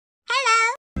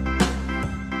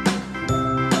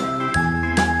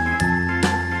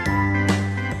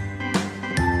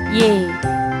A.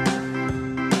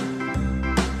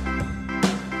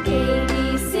 A,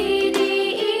 B, C, D,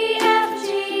 E, F, G,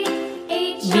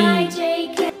 H, I,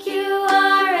 J, K, Q,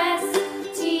 R, S,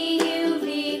 T, U,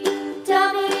 V,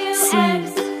 W, C.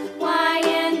 X, Y,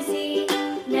 and Z.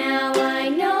 Now I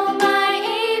know my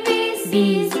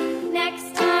ABCs.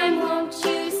 Next time, won't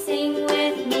you sing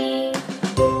with me?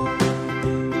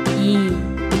 E.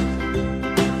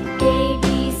 A,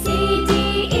 B, C, D,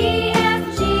 E, F,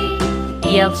 G,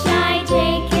 F. H, I, J,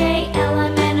 K, L,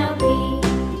 M, N, O, P,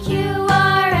 Q,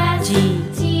 R, S, G.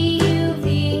 T, U,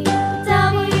 V,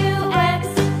 W, X,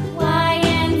 Y,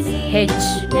 and Z. H.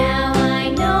 Now I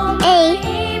know my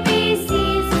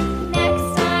ABCs. Next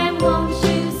time, won't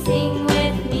you sing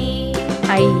with me?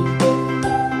 I.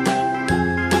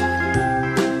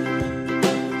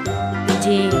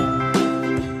 J.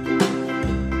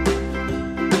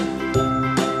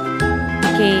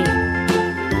 K.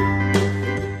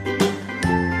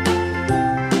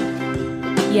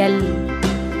 L.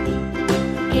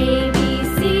 A, B,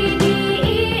 C, D,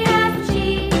 E, F,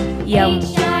 G, M.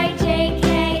 H, I, J,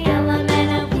 K, L, M, N,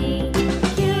 O, P,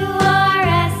 Q, R,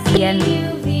 S, T, N.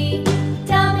 U, V,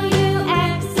 W,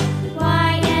 X,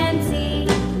 Y, and Z.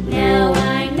 Now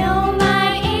I know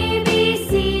my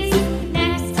ABCs.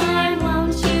 Next time,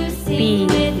 won't you sing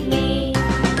P. with me?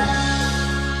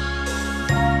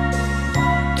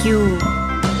 Q.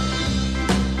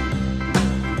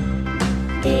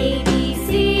 A, B,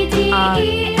 C, D, R.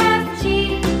 E, F, G,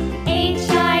 H,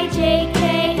 I, J,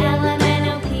 K, L, M, N,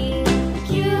 O, P, Q,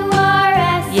 R,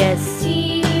 S, S. T,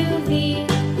 U, V,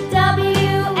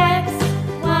 W, X,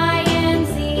 Y, and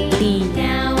Z. T.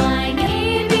 Now I know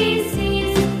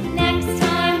ABCs. Next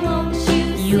time, won't you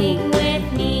U. sing with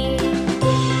me?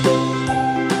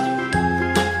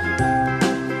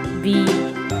 V.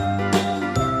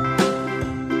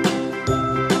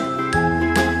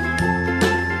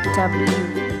 W.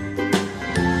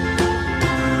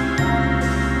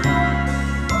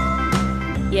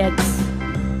 X.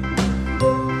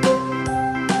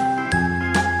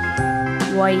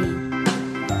 Y.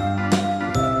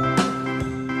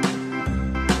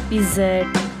 Z.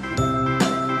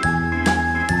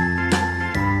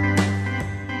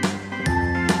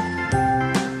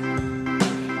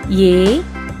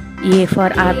 A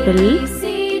for apple. A, B,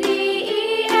 C, D,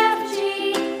 E, F, G,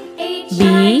 H, B.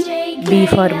 I, J, K, B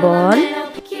for L, M, ball. N, O,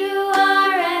 P, Q,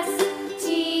 R, S, T,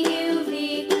 U,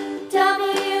 V,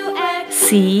 W, X,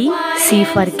 C. Y, C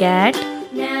for and Z. cat.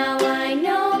 Now I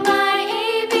know my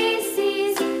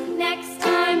ABCs. Next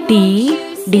time, D. won't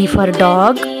you D for sing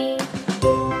dog. with me?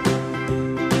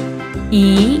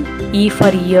 E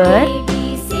for ear. A,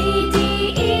 B, C, D,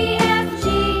 E, F, G,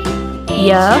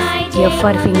 H, I, J, F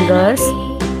for K, L, M, N, O, fingers. P,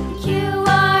 Q,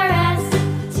 R, S,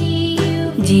 T,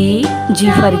 U, V,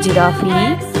 G for giraffe.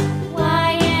 X,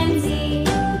 Y, and Z.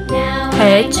 Now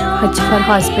H I know for my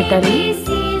hospital.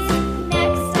 ABCs.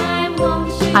 Next time,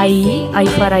 won't you sing I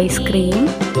for with ice me? cream.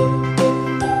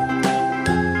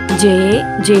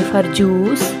 J for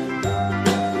juice.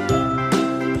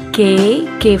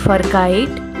 K for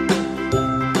kite.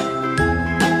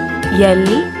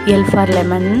 L for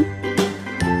lemon.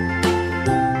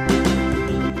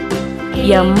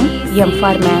 M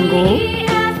for mango.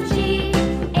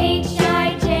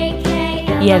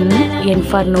 N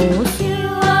for nose.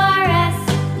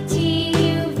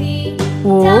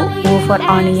 O for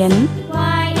onion.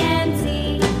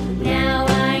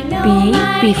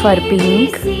 P for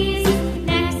pink.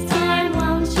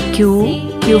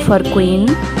 Q for queen.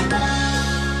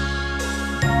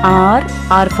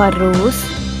 R for rose.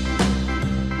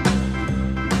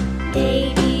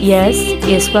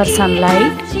 S for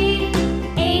sunlight.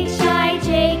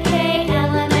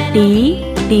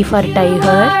 T for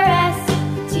tiger.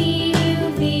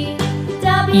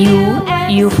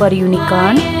 U for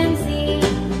unicorn.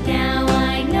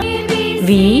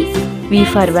 V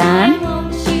for van.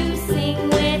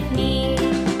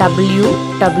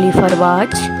 W for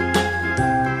watch.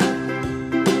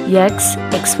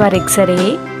 X for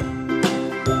X-ray.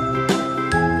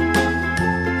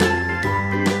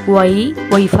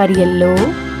 Y for yellow.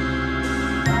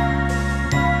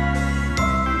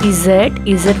 Z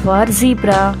for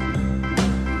zebra.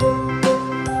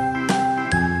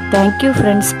 Thank you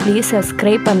friends. Please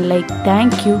subscribe and like.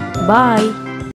 Thank you. Bye.